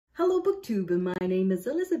Hello BookTube, my name is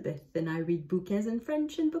Elizabeth and I read bouquins in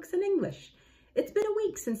French and books in English. It's been a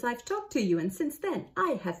week since I've talked to you and since then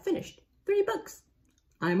I have finished 3 books.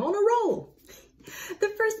 I'm on a roll!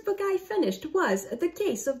 The first book I finished was The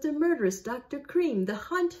Case of the Murderous Dr. Cream, The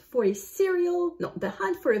Hunt for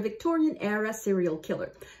a Victorian-era Serial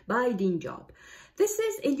Killer by Dean Jobb. This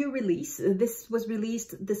is a new release. This was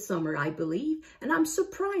released this summer, I believe, and I'm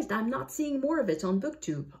surprised I'm not seeing more of it on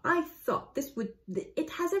BookTube. I thought it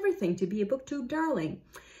has everything to be a BookTube darling.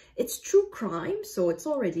 It's true crime, so it's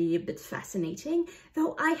already a bit fascinating,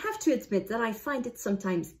 though I have to admit that I find it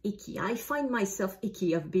sometimes icky. I find myself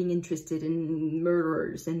icky of being interested in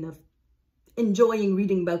murderers and of enjoying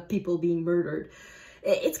reading about people being murdered.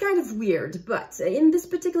 It's kind of weird, but in this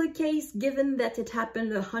particular case, given that it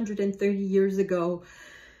happened 130 years ago,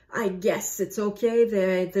 I guess it's okay.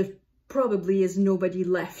 There probably is nobody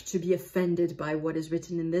left to be offended by what is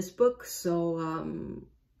written in this book, so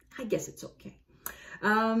I guess it's okay.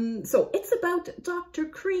 So it's about Dr.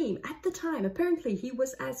 Cream. At the time, apparently he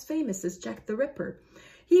was as famous as Jack the Ripper.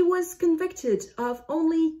 He was convicted of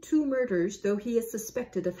only 2 murders, though he is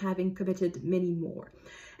suspected of having committed many more.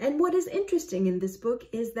 And what is interesting in this book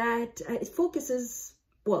is that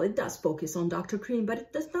it does focus on Dr. Cream, but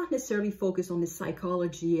it does not necessarily focus on his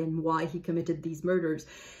psychology and why he committed these murders.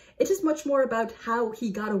 It is much more about how he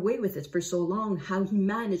got away with it for so long, how he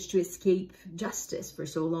managed to escape justice for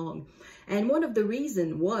so long. And one of the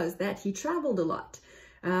reasons was that he traveled a lot.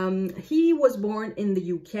 He was born in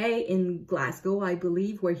the UK, in Glasgow, I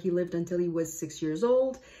believe, where he lived until he was 6 years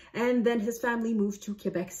old. And then his family moved to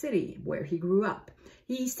Quebec City, where he grew up.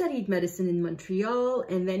 He studied medicine in Montreal,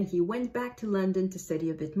 and then he went back to London to study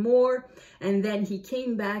a bit more. And then he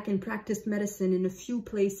came back and practiced medicine in a few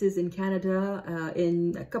places in Canada,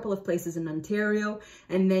 in a couple of places in Ontario.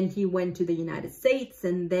 And then he went to the United States,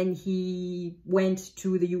 and then he went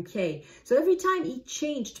to the UK. So every time he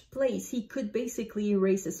changed place, he could basically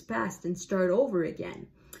erase his past and start over again,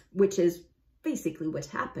 which is basically what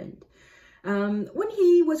happened. When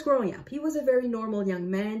he was growing up, he was a very normal young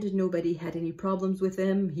man. Nobody had any problems with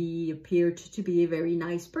him. He appeared to be a very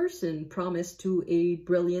nice person, promised to a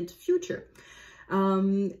brilliant future.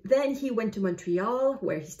 Then he went to Montreal,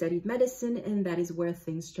 where he studied medicine, and that is where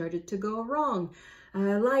things started to go wrong.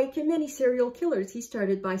 Like many serial killers, he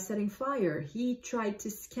started by setting fire. He tried to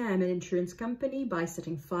scam an insurance company by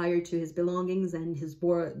setting fire to his belongings and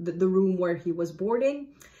the room where he was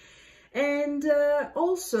boarding. And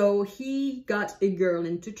also, he got a girl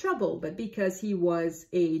into trouble, but because he was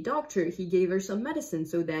a doctor, he gave her some medicine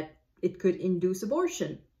so that it could induce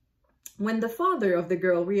abortion. When the father of the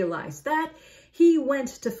girl realized that, he went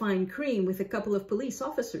to find Cream with a couple of police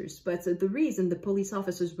officers, but the reason the police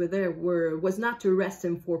officers were there was not to arrest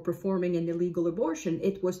him for performing an illegal abortion.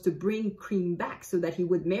 It was to bring Cream back so that he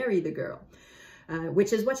would marry the girl.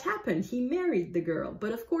 Which is what happened. He married the girl,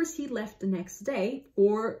 but of course he left the next day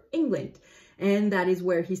for England. And that is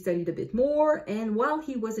where he studied a bit more. And while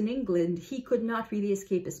he was in England, he could not really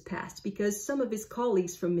escape his past because some of his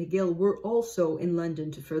colleagues from McGill were also in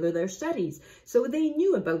London to further their studies. So they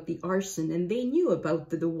knew about the arson and they knew about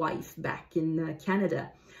the wife back in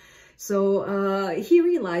Canada. So he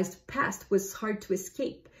realized past was hard to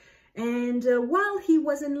escape. And while he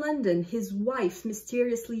was in London, his wife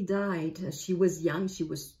mysteriously died. She was young. She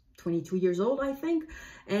was 22 years old, I think.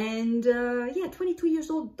 And yeah, 22 years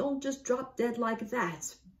old don't just drop dead like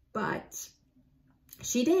that. But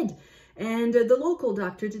she did. And the local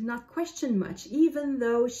doctor did not question much, even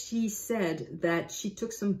though she said that she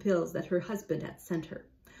took some pills that her husband had sent her.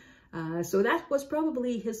 So that was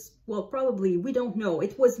probably probably, we don't know.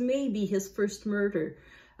 It was maybe his first murder,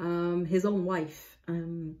 his own wife.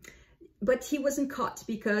 But he wasn't caught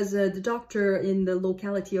because the doctor in the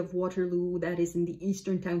locality of Waterloo, that is in the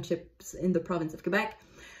eastern townships in the province of Quebec,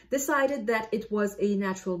 decided that it was a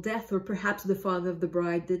natural death, or perhaps the father of the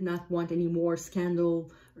bride did not want any more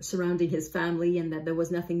scandal surrounding his family and that there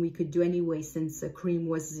was nothing we could do anyway since Cream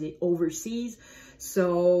was overseas.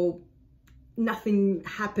 So nothing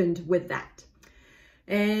happened with that.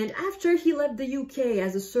 And after he left the UK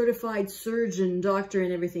as a certified surgeon, doctor,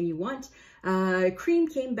 and everything you want, Cream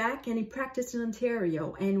came back and he practiced in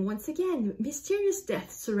Ontario. And once again, mysterious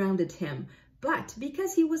deaths surrounded him. But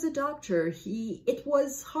because he was a doctor, it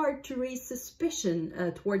was hard to raise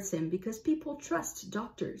suspicion towards him because people trust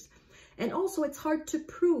doctors. And also it's hard to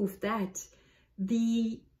prove that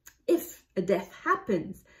if a death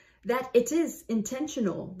happens, that it is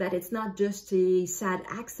intentional, that it's not just a sad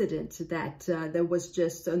accident, that there was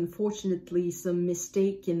just unfortunately some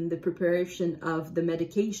mistake in the preparation of the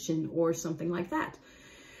medication or something like that.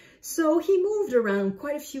 So he moved around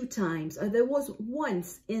quite a few times. There was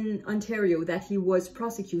once in Ontario that he was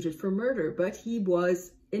prosecuted for murder, but he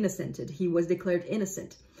was innocented. He was declared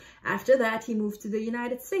innocent. After that, he moved to the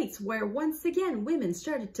United States, where once again, women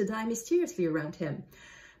started to die mysteriously around him.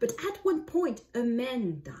 But at one point, a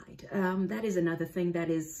man died. That is another thing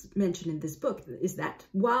that is mentioned in this book, is that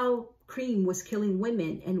while Cream was killing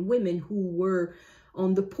women, and women who were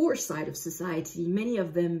on the poor side of society, many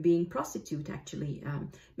of them being prostitutes, actually.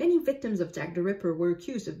 Many victims of Jack the Ripper were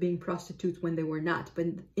accused of being prostitutes when they were not. But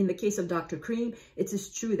in the case of Dr. Cream, it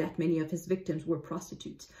is true that many of his victims were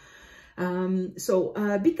prostitutes.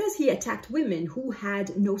 Because he attacked women who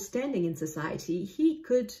had no standing in society, he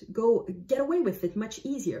could get away with it much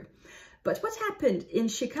easier. But what happened in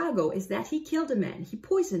Chicago is that he killed a man. He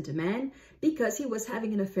poisoned a man because he was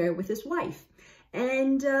having an affair with his wife.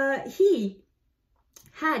 And he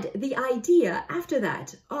had the idea after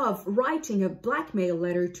that of writing a blackmail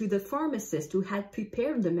letter to the pharmacist who had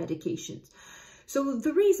prepared the medications. So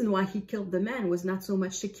the reason why he killed the man was not so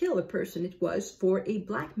much to kill a person, it was for a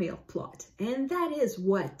blackmail plot. And that is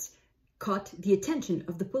what caught the attention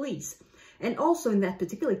of the police. And also in that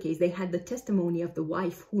particular case, they had the testimony of the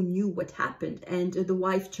wife who knew what happened. And the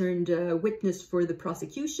wife turned witness for the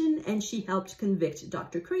prosecution, and she helped convict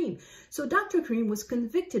Dr. Cream. So Dr. Cream was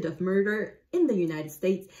convicted of murder in the United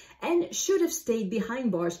States and should have stayed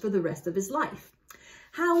behind bars for the rest of his life.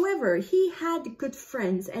 However, he had good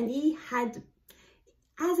friends, and he had,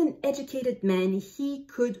 as an educated man, he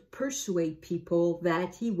could persuade people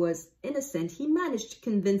that he was innocent. He managed to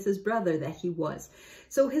convince his brother that he was.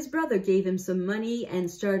 So his brother gave him some money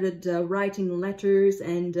and started writing letters,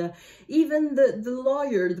 and even the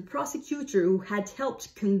lawyer, the prosecutor who had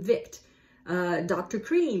helped convict Dr.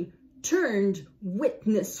 Cream, turned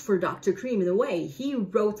witness for Dr. Cream in a way. He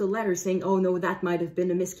wrote a letter saying, oh no, that might have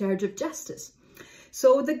been a miscarriage of justice.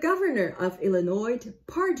 So the governor of Illinois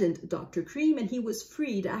pardoned Dr. Cream, and he was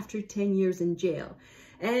freed after 10 years in jail.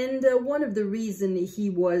 And one of the reasons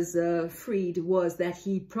he was freed was that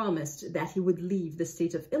he promised that he would leave the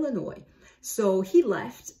state of Illinois. So he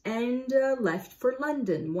left, and left for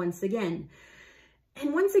London once again.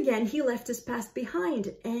 And once again, he left his past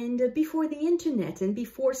behind. And before the internet and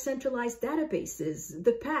before centralized databases,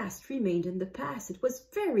 the past remained in the past. It was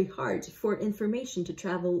very hard for information to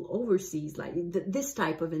travel overseas, like this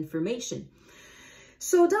type of information.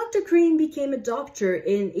 So Dr. Cream became a doctor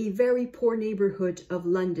in a very poor neighborhood of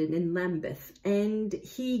London, in Lambeth, and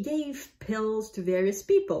he gave pills to various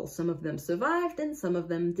people. Some of them survived and some of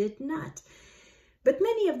them did not. But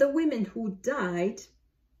many of the women who died,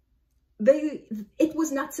 it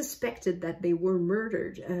was not suspected that they were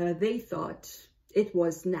murdered. They thought it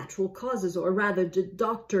was natural causes, or rather the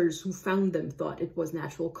doctors who found them thought it was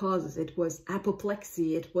natural causes. It was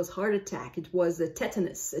apoplexy, it was heart attack, it was a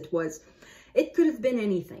tetanus, it could have been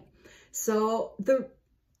anything. So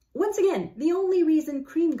once again, the only reason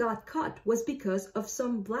Cream got caught was because of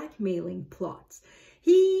some blackmailing plots.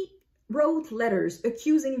 He wrote letters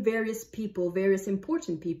accusing various people, various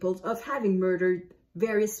important people, of having murdered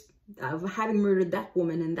that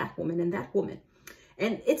woman and that woman and that woman.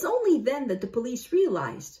 And it's only then that the police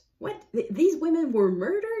realized, what, these women were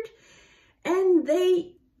murdered? And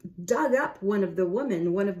they dug up one of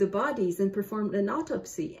the bodies, and performed an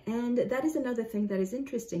autopsy. And that is another thing that is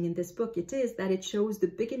interesting in this book. It is that it shows the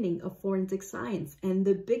beginning of forensic science, and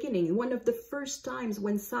the beginning, one of the first times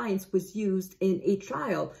when science was used in a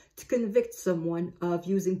trial to convict someone of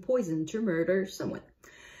using poison to murder someone.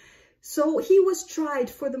 So he was tried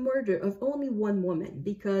for the murder of only one woman,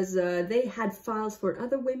 because they had files for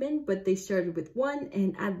other women, but they started with one,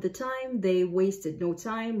 and at the time they wasted no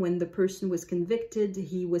time. When the person was convicted,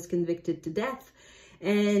 he was convicted to death,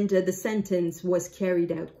 and the sentence was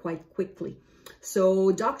carried out quite quickly.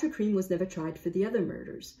 So Dr. Cream was never tried for the other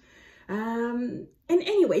murders. And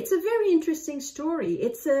anyway, it's a very interesting story.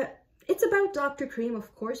 It's about Dr. Cream,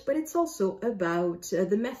 of course, but it's also about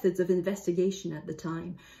the methods of investigation at the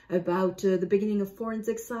time, about the beginning of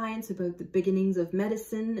forensic science, about the beginnings of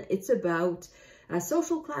medicine. It's about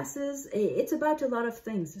social classes. It's about a lot of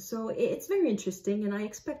things. So it's very interesting, and I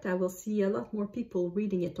expect I will see a lot more people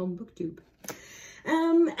reading it on BookTube.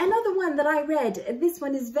 Another one that I read, this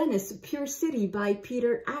one is Venice, Pure City by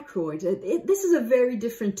Peter Ackroyd. This is a very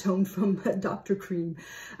different tone from Dr. Cream.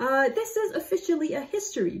 This is officially a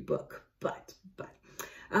history book, but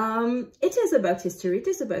it is about history. It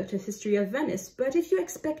is about the history of Venice. But if you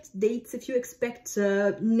expect dates, if you expect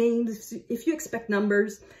names, if you expect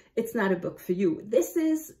numbers, it's not a book for you. This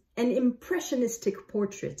is an impressionistic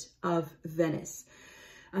portrait of Venice.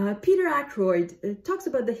 Peter Ackroyd talks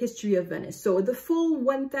about the history of Venice. So the full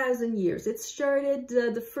 1,000 years. It started,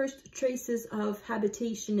 the first traces of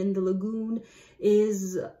habitation in the lagoon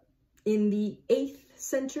is in the 8th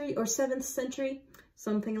century or 7th century,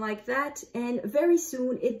 something like that. And very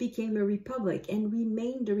soon it became a republic and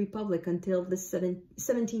remained a republic until the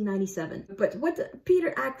 1797. But what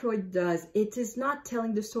Peter Ackroyd does, it is not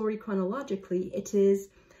telling the story chronologically, it is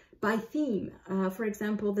by theme. For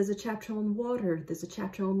example, there's a chapter on water, there's a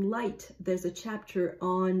chapter on light, there's a chapter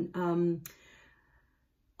on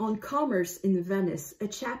commerce in Venice, a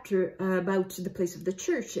chapter about the place of the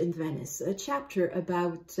church in Venice, a chapter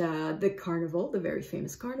about the carnival, the very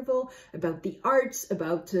famous carnival, about the arts,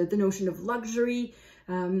 about the notion of luxury.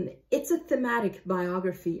 It's a thematic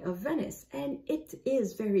biography of Venice, and it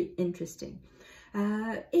is very interesting.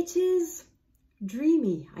 It is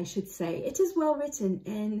dreamy, I should say. It is well written,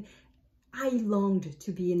 and I longed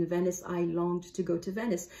to be in Venice. I longed to go to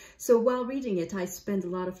Venice. So while reading it, I spent a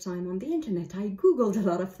lot of time on the internet. I Googled a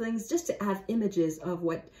lot of things just to have images of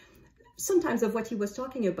sometimes of what he was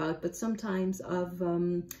talking about, but sometimes of,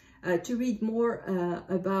 to read more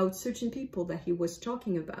about certain people that he was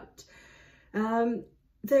talking about.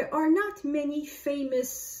 There are not many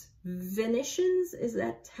famous Venetians, is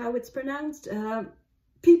that how it's pronounced?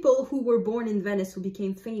 People who were born in Venice who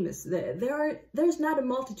became famous. There's not a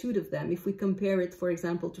multitude of them. If we compare it, for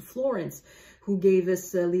example, to Florence, who gave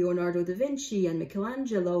us Leonardo da Vinci and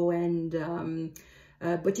Michelangelo and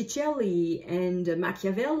Botticelli and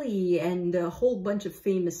Machiavelli and a whole bunch of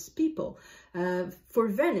famous people. For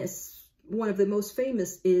Venice, one of the most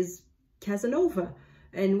famous is Casanova.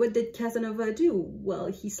 And what did Casanova do? Well,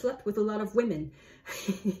 he slept with a lot of women.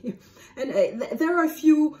 And there are a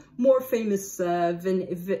few more famous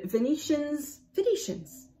Venetians.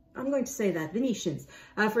 I'm going to say that, Venetians.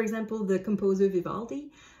 For example, the composer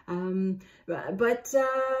Vivaldi. But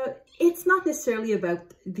it's not necessarily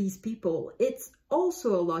about these people. It's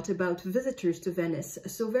also a lot about visitors to Venice.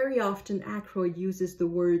 So very often Ackroyd uses the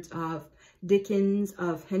words of Dickens,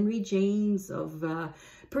 of Henry James, of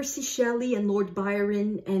Percy Shelley and Lord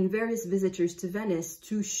Byron and various visitors to Venice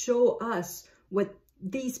to show us what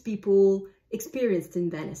these people experienced in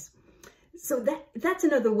Venice. So that's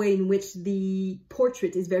another way in which the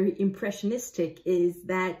portrait is very impressionistic, is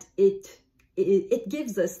that it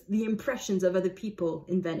gives us the impressions of other people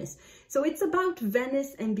in Venice. So it's about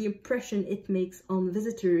Venice and the impression it makes on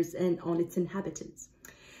visitors and on its inhabitants.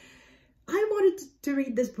 I wanted to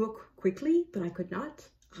read this book quickly, but I could not.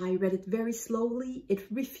 I read it very slowly. It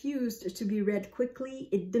refused to be read quickly.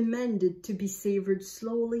 It demanded to be savored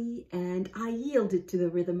slowly, and I yielded to the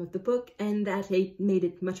rhythm of the book, and that made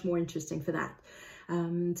it much more interesting for that.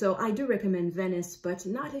 So I do recommend Venice, but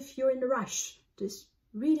not if you're in a rush. Just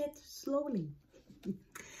read it slowly.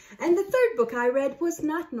 And the third book I read was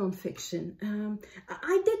not nonfiction.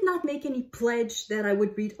 I did not make any pledge that I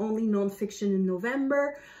would read only nonfiction in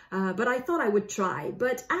November, but I thought I would try.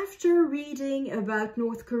 But after reading about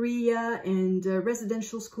North Korea and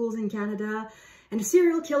residential schools in Canada and a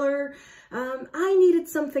serial killer, I needed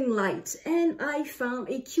something light, and I found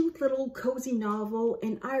a cute little cozy novel,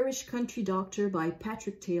 An Irish Country Doctor by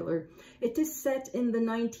Patrick Taylor. It is set in the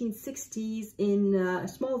 1960s in a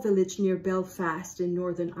small village near Belfast in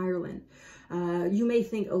Northern Ireland. You may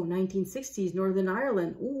think, oh, 1960s, Northern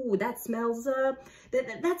Ireland, ooh, that smells,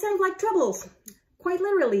 that sounds like troubles. Quite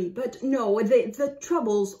literally, but no, the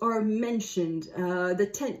troubles are mentioned,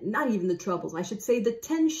 not even the troubles, I should say the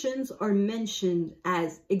tensions are mentioned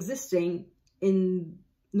as existing in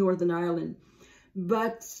Northern Ireland,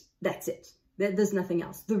 but that's it. There's nothing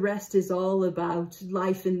else. The rest is all about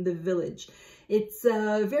life in the village. It's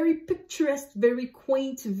very picturesque, very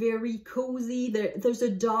quaint, very cozy. There's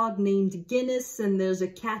a dog named Guinness, and there's a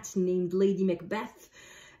cat named Lady Macbeth.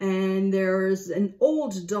 And there's an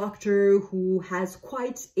old doctor who has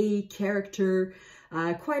quite a character,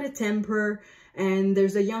 quite a temper. And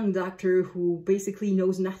there's a young doctor who basically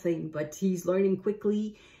knows nothing, but he's learning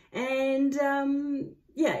quickly. And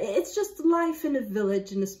yeah, it's just life in a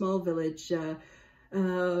village, in a small village.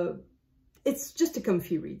 It's just a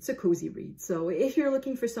comfy read. It's a cozy read. So if you're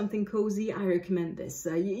looking for something cozy, I recommend this.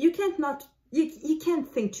 You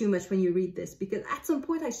can't think too much when you read this, because at some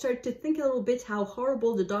point I started to think a little bit how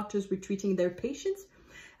horrible the doctors were treating their patients,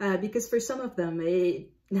 because for some of them,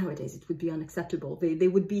 nowadays it would be unacceptable. They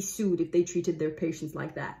would be sued if they treated their patients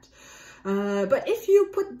like that. But if you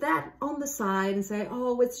put that on the side and say,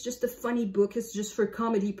 oh, it's just a funny book, it's just for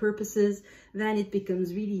comedy purposes, then it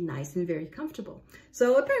becomes really nice and very comfortable.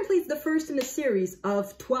 So apparently it's the first in a series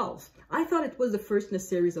of 12 I thought it was the first in a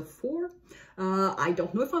series of 4. I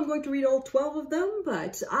don't know if I'm going to read all 12 of them,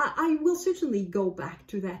 but I will certainly go back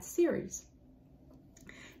to that series.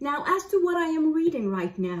 Now, as to what I am reading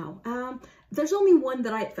right now, there's only one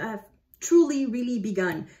that I've truly really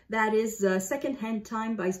begun. That is Secondhand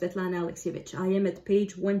Time by Svetlana Alexievich. I am at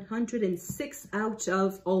page 106 out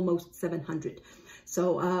of almost 700.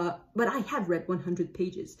 So, but I have read 100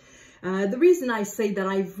 pages. The reason I say that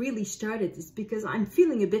I've really started is because I'm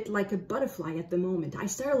feeling a bit like a butterfly at the moment. I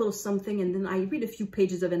start a little something and then I read a few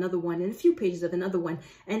pages of another one and a few pages of another one.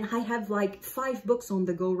 And I have like 5 books on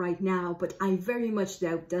the go right now, but I very much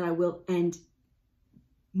doubt that I will end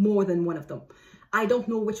more than one of them. I don't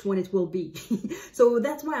know which one it will be. So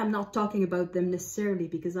that's why I'm not talking about them necessarily,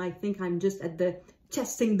 because I think I'm just at the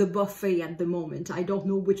testing the buffet at the moment. I don't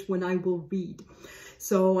know which one I will read.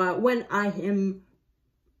 So when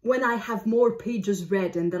I have more pages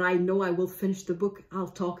read and that I know I will finish the book, I'll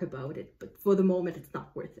talk about it. But for the moment, it's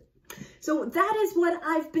not worth it. So that is what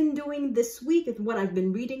I've been doing this week, and what I've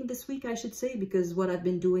been reading this week, I should say, because what I've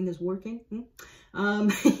been doing is working.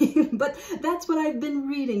 But that's what I've been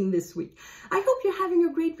reading this week. I hope you're having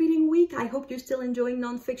a great reading week. I hope you're still enjoying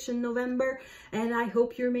Nonfiction November, and I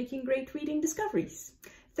hope you're making great reading discoveries.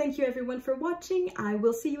 Thank you everyone for watching. I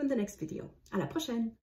will see you in the next video. À la prochaine!